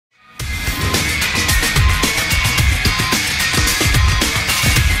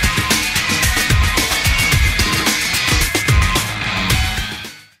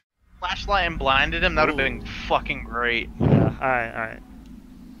flashlight and blinded him, that would have been fucking great. Yeah, alright.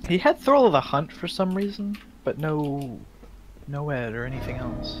 He had Thrill of the Hunt for some reason, but no Ed or anything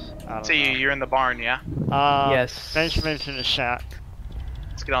else. See, you're in the barn, yeah? Yes. Basement's in the shack.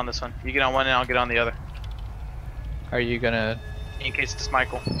 Let's get on this one. You get on one and I'll get on the other. Are you gonna... In case it's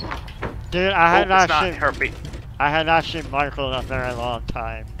Michael. Dude, I had not it's seen... not Heartbeat. I had not seen Michael in a very long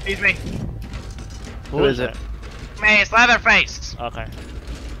time. He's me. Who is it? Man, it's Leatherface! Okay.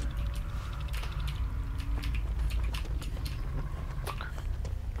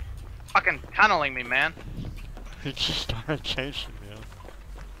 Fucking tunneling me, man. He just started chasing you.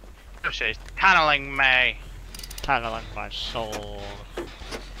 Oh shit, he's tunneling me. Kinda like my soul.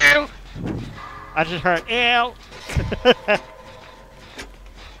 Ew. I just heard, ew!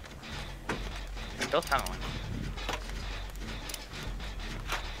 Still tunneling.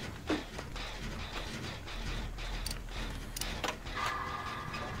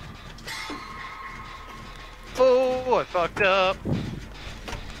 Oh, I fucked up.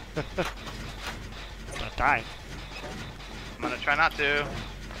 I'm gonna die. I'm gonna try not to.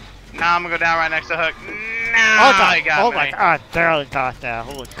 Now I'm gonna go down right next to Hook. No, Oh god! he got Oh me. my god! I barely got that.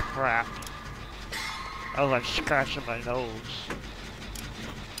 Holy crap! I was like scratching my nose.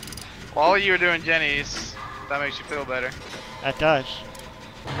 While you were doing Jenny's, that makes you feel better. That does.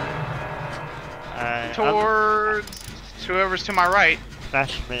 Alright. Towards whoever's to my right.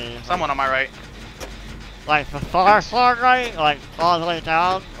 That's me. Someone on my right. Like the far right? Like all the way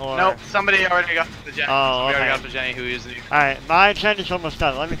down? Or... Nope, somebody already got the Jenny. Oh, Somebody okay. already got the Jenny who is the... Alright, my Jenny's almost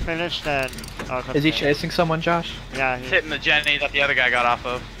done. Let me finish then. Is he chasing someone, Josh? Yeah, He's hitting the Jenny that the other guy got off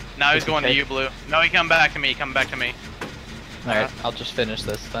of. Now he's going to you, Blue. No, he come back to me. Come back to me. Alright, I'll just finish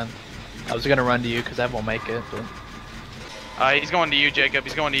this then. I was gonna run to you because I won't make it, but... He's going to you, Jacob.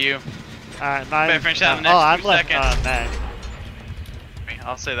 He's going to you. Alright, Better finish that in the next I'm 2 left, seconds. man.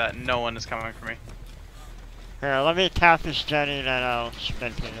 I'll say that no one is coming for me. Here, let me tap this Jenny and then I'll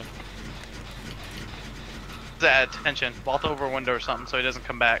spin to you. That attention. Vault over a window or something so he doesn't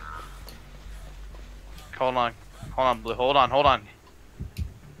come back. Hold on. Hold on, Blue. Hold on.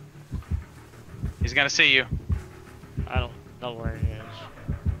 He's gonna see you. I don't know where he is.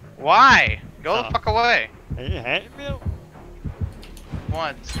 Why? Go the fuck away. Are you hitting me?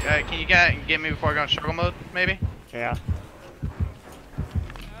 What? Can you get me before I go in struggle mode, maybe? Yeah.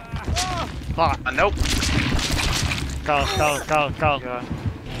 Fuck. Nope. Go.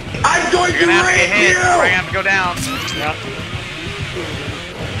 I'm going You're to gonna have to rape get hit. you! We're gonna have to go down. Yep.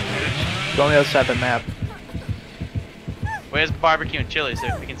 Go on the other side of the map. Where's the barbecue and chili so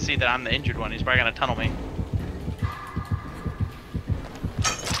we can see that I'm the injured one? He's probably gonna tunnel me.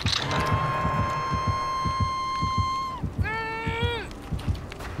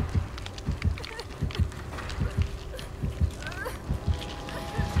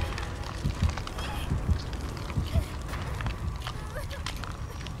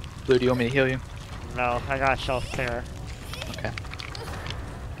 Blue, do you want me to heal you? No, I got self-care. Okay.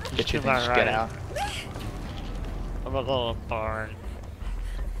 Just Get your to my things, get right. out. I'm gonna go to the barn.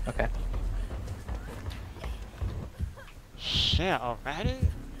 Okay. Shit, already?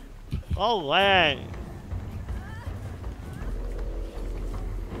 Oh, way!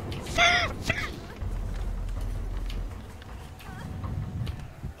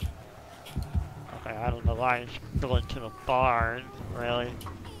 Okay, I don't know why he's going to the barn, really.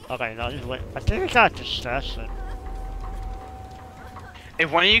 Okay, no, he's wait. I think he got distressing.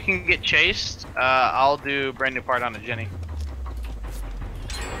 If one of you can get chased, I'll do brand new part on the Jenny.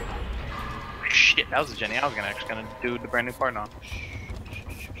 Shit, that was a Jenny. I was actually gonna do the brand new part on.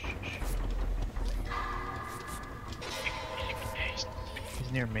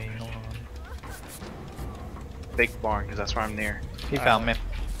 He's near me, hold on. Big barn, because that's where I'm near. He found me.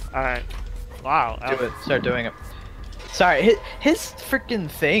 Alright. Wow. Do it. Start doing it. Sorry, his freaking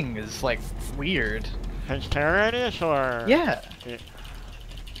thing is like weird. His terror radius or? Yeah. Yeah.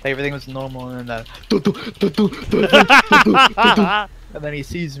 Everything was normal and then and then he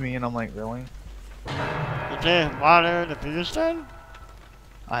sees me and I'm like, really? Did they monitor the abuse then?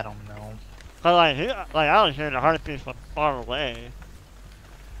 I don't know. But I was hearing the heartbeats from far away.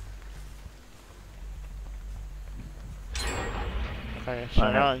 Okay, so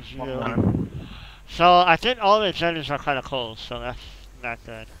that was you. So I think all the agendas are kind of close, so that's not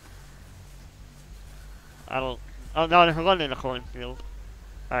good. I don't. Oh no, they're going in the cornfield.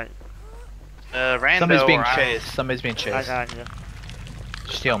 Alright, Rando. Somebody's being or I- chased. Somebody's being I chased. got you.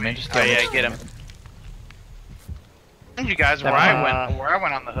 Just heal me. Just Oh heal me. yeah, get him. And you guys where I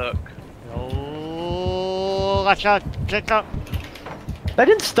went on the hook. Oh, watch out, Jacob. I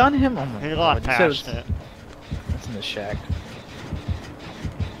didn't stun him. Oh my He god. got You said past it. It's in the shack.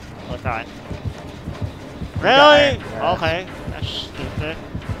 Oh, god. Really? Okay, that's stupid.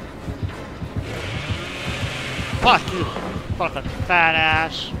 Fuck you, fucking fat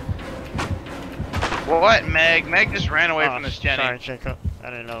ass. What, Meg? Meg just ran away from this Jenny. Sorry, Jacob. I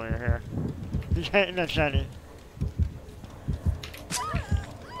didn't know you were here. He's hitting the Jenny.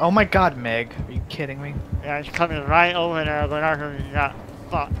 Oh my god, Meg. Are you kidding me? Yeah, he's coming right over there, but after he got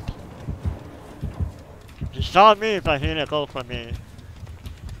fucked. He saw me, but he didn't go for me.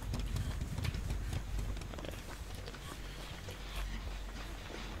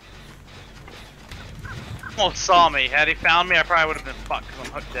 Almost saw me. Had he found me, I probably would have been fucked because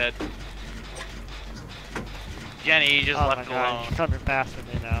I'm hooked dead. Jenny, you just left my god, alone. he's coming faster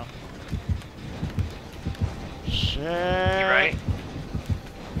than me now. Shit. You right?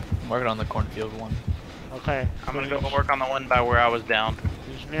 I'm working on the cornfield one. Okay. I'm gonna go work on the one by where I was down.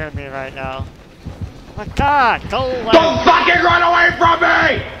 He's near me right now. Oh my god, go away! Don't fucking run away from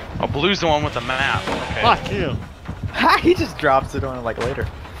me! Oh, Blue's the one with the map. Okay. Fuck you. Ha! He just drops it on like later.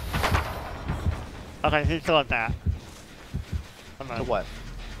 Okay, he's going back. Come on. To what?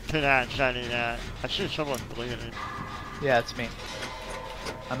 To that Jenny that. I see someone bleeding. Yeah, it's me.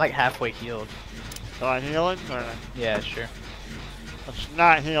 I'm like halfway healed. Do I heal him or? Yeah, sure. It's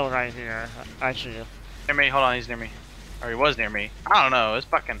not healed right here. I see you. Near me, hold on, he's near me. Or he was near me. I don't know, it's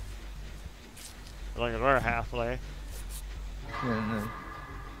fucking... Like we're halfway.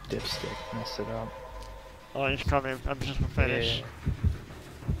 Dipstick messed it up. Oh, he's coming. I'm just gonna finish. Yeah.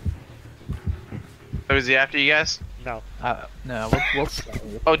 So is he after you guys? No. No, we'll see.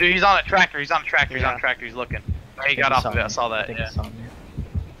 Oh, dude, he's on a tractor, he's on a tractor, he's on Yeah. a tractor, he's looking. Oh, he got off of it, I saw that, I think yeah. he saw me.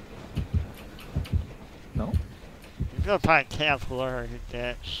 No? He's gonna probably camp where he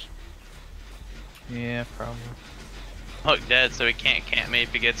gets. Yeah, probably. Hooked dead, so he can't camp me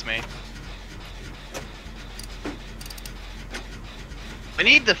if he gets me. We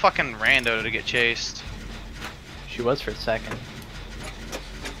need the fucking rando to get chased. She was for a second.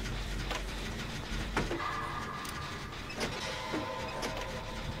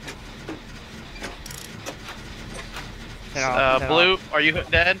 Blue, are you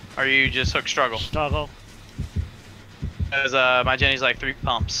dead? Or are you just hook struggle? Struggle. Because my Jenny's like 3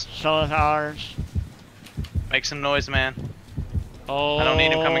 pumps. So is ours. Make some noise, man. Oh. I don't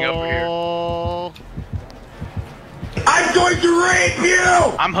need him coming over here. I'm going to rape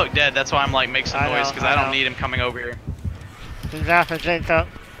you! I'm hooked dead, that's why I'm like, make some I noise, know, because I I don't know. need him coming over here. He's after Jacob.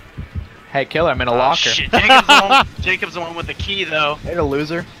 Hey, killer, I'm in a Oh, locker. shit, Jacob's the one with the key, though. Hey, the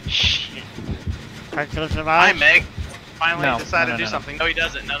loser. Shit. Hi, Hi, Meg. Finally No, decided no, to do no. something. No, he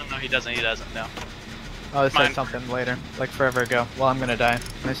doesn't. No, he doesn't. He doesn't. No. Oh, it Mine. said something later, like forever ago. Well, I'm gonna die.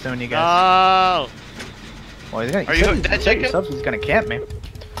 Nice knowing you guys. Oh. Well, he's gonna. Are you hooked dead, Jacob? He's gonna camp me.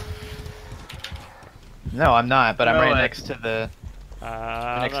 No, I'm not. But I'm No right way. next to the.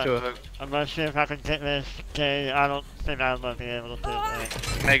 Next to a hook. I'm gonna see if I can get this gate. I don't think I'm gonna be able to do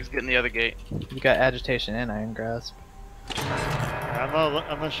it. Meg's getting the other gate. You got agitation and iron grasp. I'm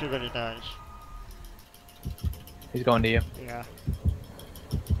gonna see what he does. He's going to you, Yeah.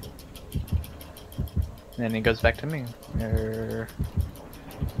 and then he goes back to me.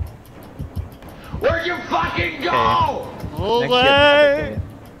 Where'd you fucking go? Away!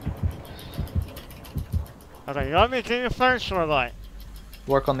 Okay, you want me to do it first or what?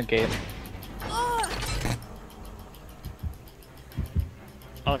 Work on the gate.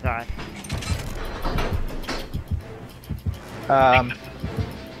 Oh god.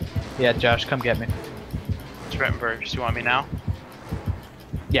 Yeah, Josh, come get me. Spretenberg, you want me now?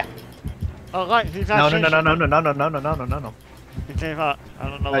 Yeah. Oh right, he's No, not no, no, no, no, no, no, no, no, no, no, no, no. He gave up. I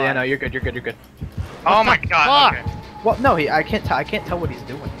don't know Oh why. yeah, no, you're good, you're good, you're good. Oh my god. fuck? Okay. Well, no, I can't tell what he's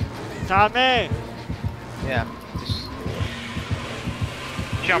doing. It's not me! Yeah. Just,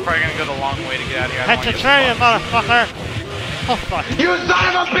 I'm probably gonna go the long way to get out of here. I Catch don't the wanna train, get motherfucker! Oh fuck. You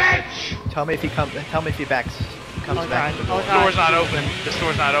son of a bitch! tell me if he comes. Tell me if he comes Oh, back. God. To the Oh, door. The God. door's not open. This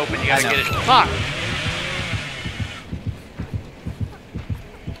door's not open. You gotta I know. get it. Fuck!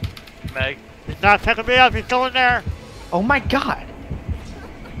 Meg. He's not picking me up, he's going there! Oh my god.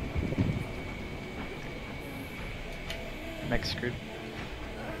 Meg screwed.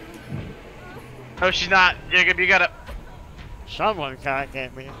 Oh, she's not. Jacob, you gotta. Someone can't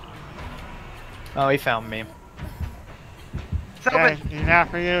get me. Oh, he found me. It's Okay, open. he's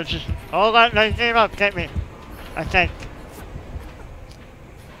after you, just hold on, no, he gave up, get me. I think.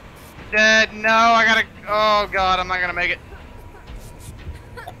 Dead. No, I gotta. Oh god, I'm not gonna make it.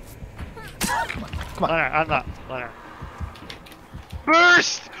 Come on. Let her, I'm not. Let her.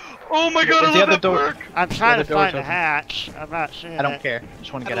 Burst! Oh my god, Is I the love other that door- perk! I'm trying the to door's find the open. hatch. I'm not seeing I don't it. care.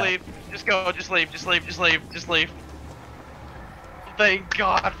 Just want to Gotta get out. leave. Just go. Just leave. Just leave. Just leave. Just leave. thank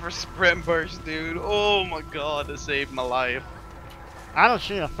God for sprint burst, dude. Oh my God, it saved my life. I don't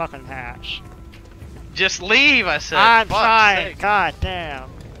see a fucking hatch. Just leave, I said. I'm Fuck's trying. sake. God damn.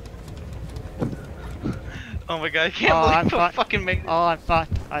 Oh my God, I can't believe I fucking made it. Oh, I'm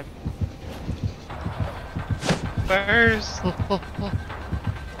fucked. I'm. Burst. No,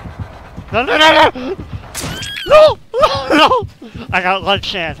 no, no, no! No! No! No! I got one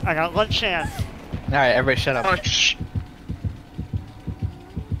chance. I got one chance. Alright, everybody shut up. Oh, shh.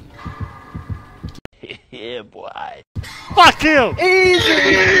 Yeah, boy. Fuck you! Easy!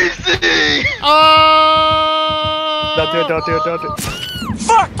 Oh! Don't do it, don't do it, don't do it.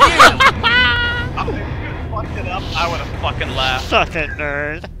 Fuck you! If you fucked it up, I would have fucking laughed. Suck it,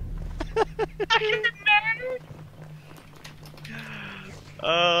 nerd.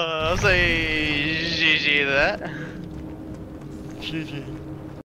 I'll say GG that. GG.